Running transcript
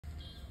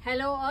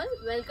Hello all,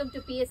 welcome to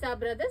PSR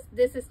Brothers.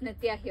 This is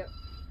Nitya here.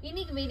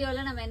 இன்னைக்கு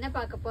வீடியோல நம்ம என்ன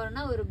பார்க்க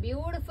போறோம்னா ஒரு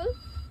பியூட்டிஃபுல்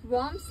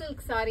warm silk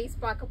sarees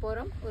பார்க்க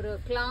போறோம். ஒரு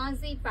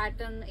classy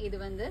pattern இது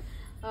வந்து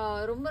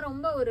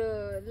ரொம்ப ஒரு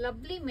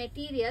lovely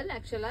material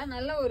actually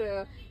நல்ல ஒரு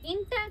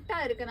இன்டாக்ட்டா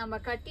இருக்கு.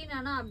 நம்ம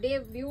கட்டினானா அப்படியே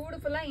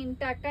பியூட்டிஃபுல்லா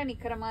இன்டாக்ட்டா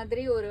நிக்கிற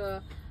மாதிரி ஒரு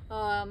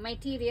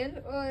மெட்டீரியல்.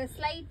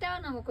 ஸ்லைட்டா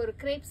நமக்கு ஒரு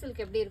crepe silk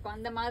எப்படி இருக்கும்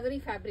அந்த மாதிரி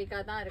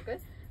ஃபேப்ரிக்கா தான் இருக்கு.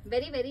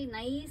 very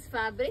nice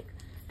fabric.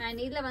 And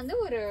இதுல வந்து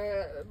ஒரு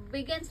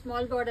big and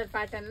small border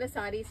patternல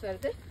sarees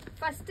வருது.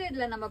 First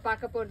இதுல நம்ம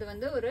பார்க்க போறது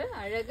வந்து ஒரு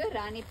அழகு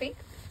ராணி pink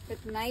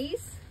with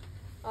nice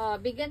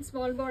big and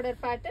small border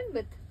pattern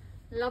with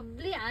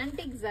lovely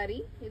antique zari.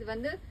 இது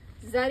வந்து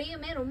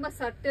zariயுமே ரொம்ப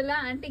சட்டிலா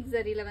antique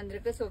zariல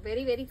வந்திருக்கு. So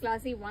very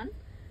classy one.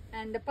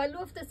 And the pallu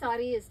of the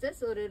saree is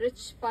this ஒரு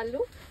rich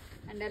pallu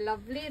and a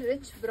lovely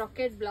rich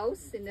brocade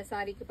blouse. இந்த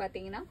சாரிக்கு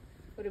பாத்தீங்கன்னா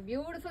ஒரு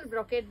beautiful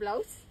brocade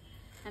blouse.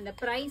 And the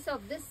price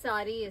of this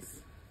saree is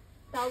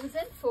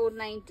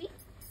 1490.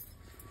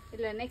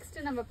 இதுல next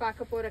நம்ம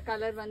பார்க்க போற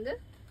colour வந்து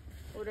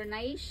ஒரு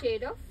nice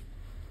shade of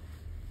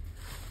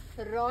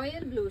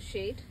royal blue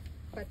shade.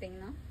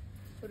 பாத்தீங்கன்னா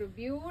ஒரு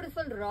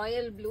beautiful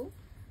royal blue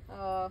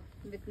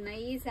with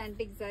nice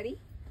antique zari.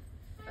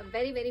 A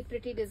very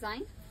pretty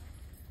design.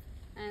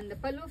 And the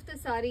pallu of the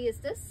saree is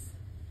this.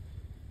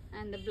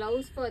 And the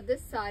blouse for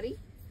this saree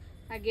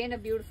again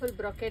a beautiful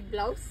brocade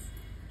blouse.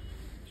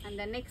 And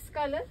the next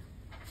color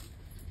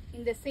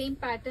in the same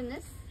pattern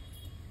is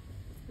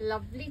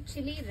lovely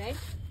chili red.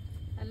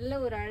 நல்ல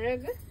ஒரு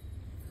அழகு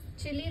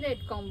chili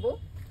red combo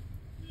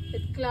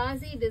with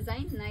classy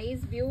design,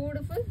 nice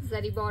beautiful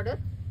zari border.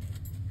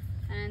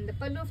 And the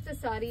pallu of the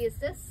saree is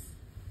this.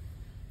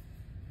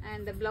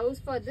 And the blouse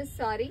for this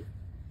saree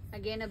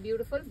again a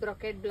beautiful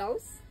brocade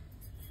blouse.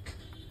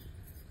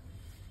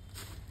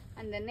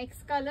 And the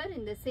next color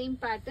in the same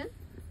pattern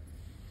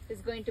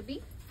is going to be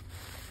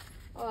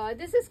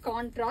this is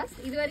contrast.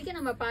 இது வரைக்கும்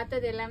நம்ம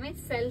பார்த்தது எல்லாமே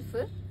self.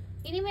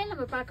 இனிமேல்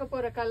நம்ம பார்க்க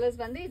போற colours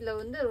வந்து இதுல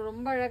வந்து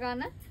ரொம்ப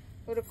அழகான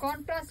ஒரு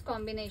contrast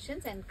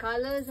combinations and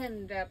colours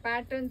and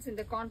patterns.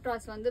 இந்த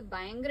கான்ட்ராஸ்ட் வந்து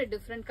பயங்கர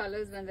டிஃப்ரெண்ட்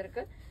கலர்ஸ்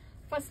வந்திருக்கு.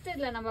 ஃபர்ஸ்ட்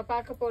இதுல நம்ம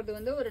பார்க்க போறது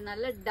வந்து ஒரு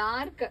நல்ல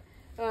dark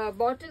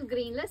bottle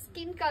கிரீன்ல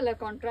skin colour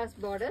contrast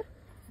border.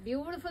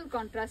 Beautiful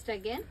contrast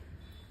again.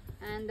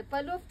 And the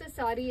pallu of the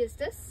saree is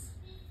this.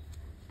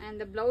 And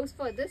the blouse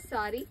for this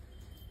saree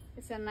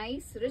is a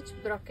nice rich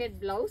brocade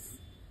blouse.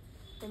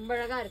 ரொம்ப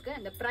அழகா இருக்கு.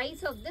 And the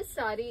price of this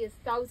saree is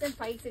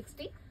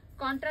 1560.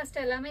 Contrast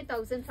எல்லாமே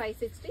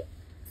 1560.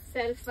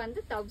 Self வந்து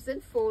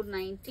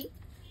 1490.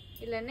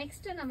 இல்ல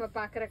next நம்ம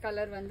பார்க்குற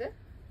colour வந்து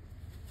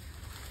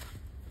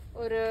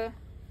ஒரு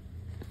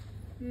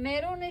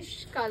maroonish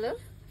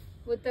colour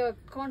with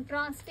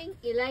contrasting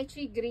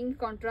இலைச்சி green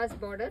contrast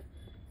border.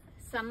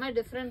 செம்ம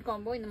டிஃப்ரெண்ட்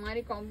காம்போ. இந்த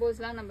மாதிரி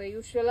காம்போஸ்லாம் நம்ம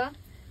யூஸ்வலா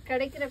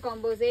கிடைக்கிற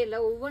காம்போஸே இல்லை.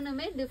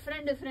 ஒவ்வொன்றுமே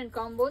டிஃப்ரெண்ட்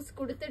காம்போஸ்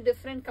கொடுத்து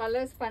டிஃப்ரெண்ட்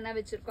கலர்ஸ் பண்ண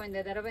வச்சிருக்கோம்.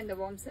 இந்த தடவை இந்த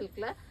வார்ம்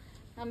சில்க்ல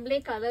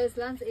நம்மளே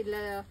கலர்ஸ்லாம்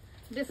இதில்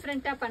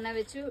டிஃப்ரெண்டா பண்ண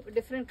வச்சு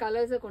டிஃப்ரெண்ட்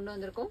கலர்ஸை கொண்டு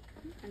வந்திருக்கோம்.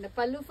 அந்த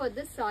பல்லு ஃபார்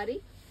திஸ் சாரி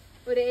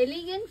ஒரு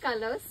elegant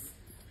colours.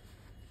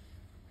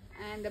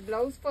 And the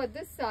blouse for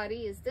this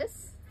saree is this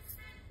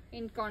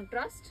in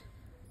contrast.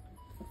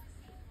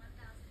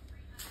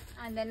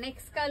 And the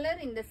next color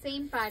in the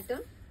same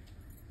pattern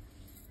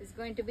is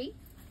going to be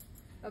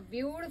a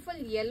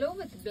beautiful yellow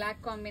with black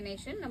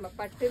combination. நம்ம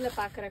பட்டுல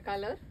பார்க்குற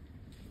colour.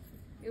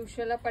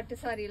 யூஸ்வலா பட்டு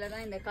சாரியில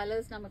தான் இந்த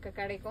colours நமக்கு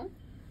கிடைக்கும்.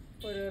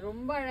 ஒரு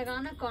ரொம்ப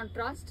அழகான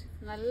கான்ட்ராஸ்ட்.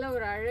 நல்ல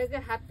ஒரு அழகு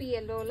ஹாப்பி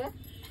எல்லோல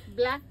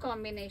பிளாக்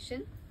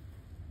காம்பினேஷன்.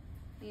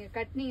 நீங்க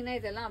கட்டினீங்கன்னா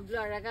இதெல்லாம் அவ்வளோ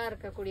அழகா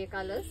இருக்கக்கூடிய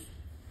colours.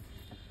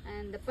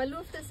 And the pallu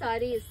of the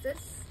saree is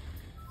this.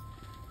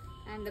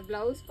 And the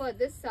blouse for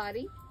this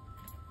saree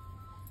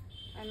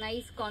a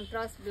nice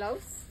contrast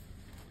blouse.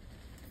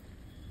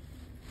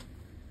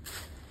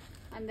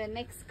 And the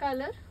next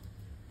color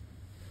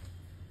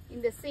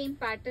in the same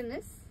pattern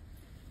is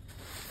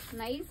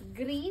nice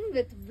green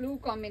with blue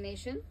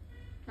combination.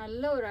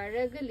 நல்ல ஒரு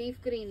அழகு leaf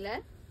கிரீன்ல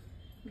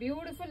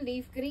beautiful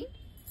leaf green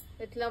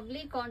with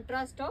lovely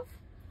contrast of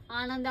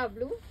Ananda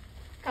blue.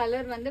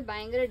 Colour வந்து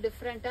பயங்கர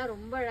டிஃப்ரெண்டா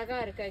ரொம்ப அழகா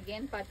இருக்கு.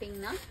 Again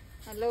பாத்தீங்கன்னா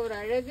நல்ல ஒரு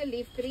அழகு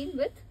leaf green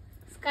with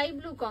sky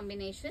blue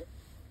combination.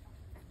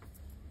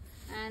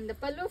 And the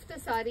pallu of the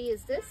saree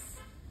is this.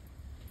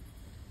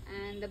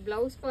 And the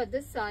blouse for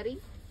this saree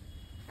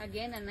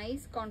again a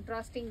nice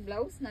contrasting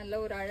blouse.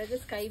 நல்ல ஒரு அழகு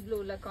ஸ்கை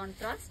ப்ளூல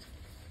கான்ட்ராஸ்ட்.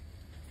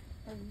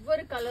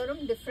 ஒவ்வொரு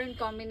கலரும் டிஃப்ரெண்ட்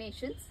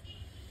காம்பினேஷன்ஸ்.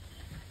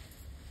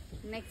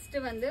 நெக்ஸ்ட்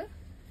வந்து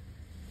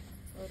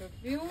ஒரு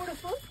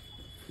பியூட்டிஃபுல்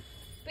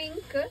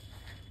பிங்க்,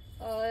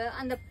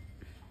 அந்த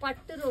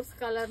பட்டு rose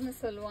கலர்னு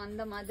சொல்லுவோம்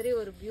அந்த மாதிரி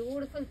ஒரு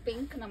பியூட்டிஃபுல்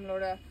பிங்க்.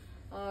 நம்மளோட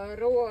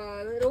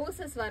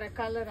ரோசஸ் வர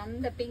கலர்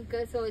அந்த pink.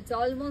 So it's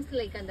almost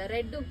like அந்த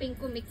ரெட்டும்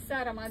பிங்க்கும் மிக்ஸ்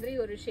ஆகிற மாதிரி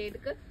ஒரு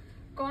ஷேடுக்கு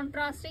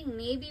contrasting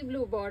navy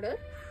blue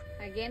border.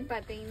 Again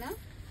பார்த்தீங்கன்னா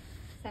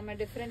செம்ம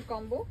different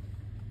combo.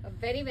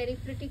 very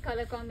pretty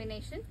color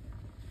combination.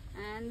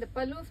 And the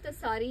pallu of the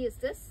saree is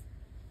this.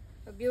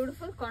 A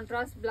beautiful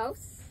contrast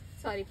blouse.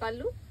 Sorry,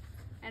 pallu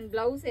and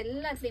blouse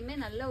எல்லாத்துலயுமே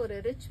நல்ல ஒரு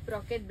rich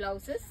brocade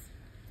blouses.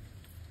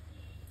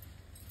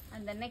 And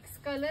And the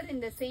next color in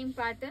the same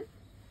pattern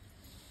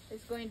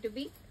is going to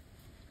be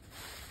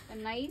a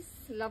nice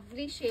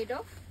lovely shade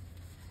of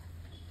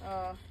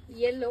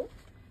yellow.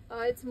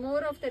 It's more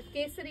of that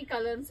kesari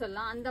color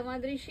and the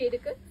madri shade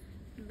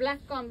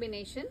black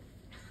combination.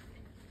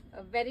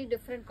 A very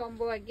different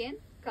combo again.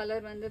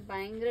 Color vandu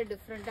bhayangara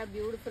different,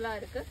 beautiful ah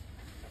irukku.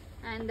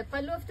 And the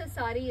pallu of the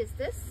saree is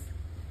this.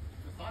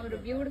 A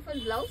beautiful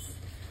blouse.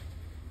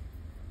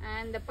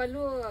 And the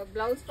pallu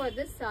blouse for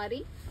this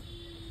saree,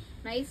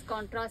 nice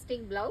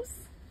contrasting blouse.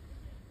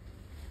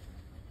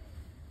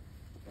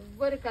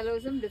 Over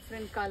colors,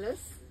 different colors,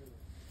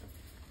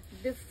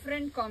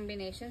 different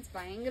combinations,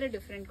 bhayangara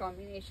different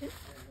combinations.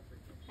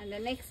 And the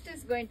next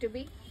is going to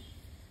be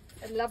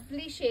a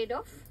lovely shade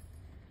of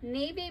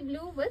navy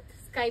blue with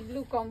sky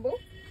blue combo.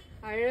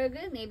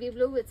 Azhagu navy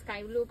blue with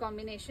sky blue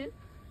combination.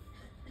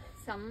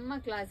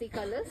 Some classy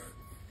colors.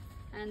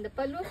 And the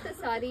pallu of the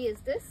saree is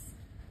this.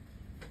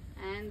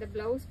 And the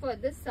blouse for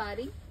this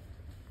saree,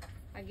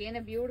 again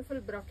a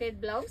beautiful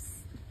brocade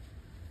blouse.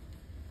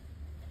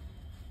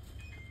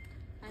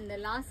 And the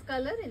last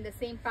color in the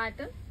same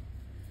pattern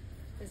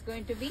is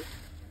going to be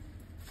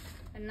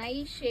a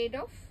nice shade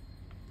of,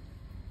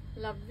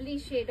 lovely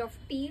shade of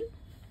teal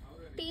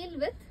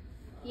with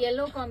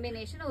yellow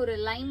combination, or a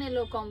lime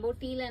yellow combo,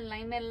 teal and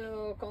lime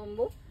yellow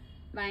combo,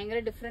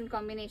 bhayangara different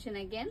combination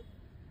again.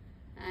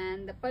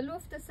 And the pallu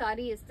of the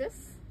saree is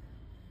this,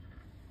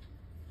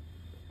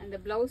 and the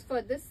blouse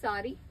for this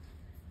saree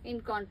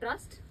in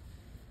contrast.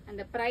 And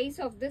the price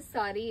of this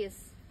saree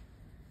is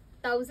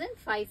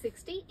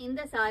 1560. In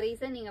the sarees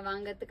neenga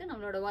vaangathukku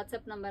nammaloda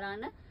WhatsApp number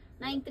ana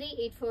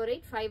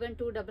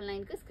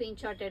 9384851299 க்கு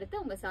screenshot எடுத்து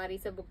உங்க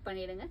sarees book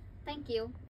பண்ணிடுங்க. Thank you.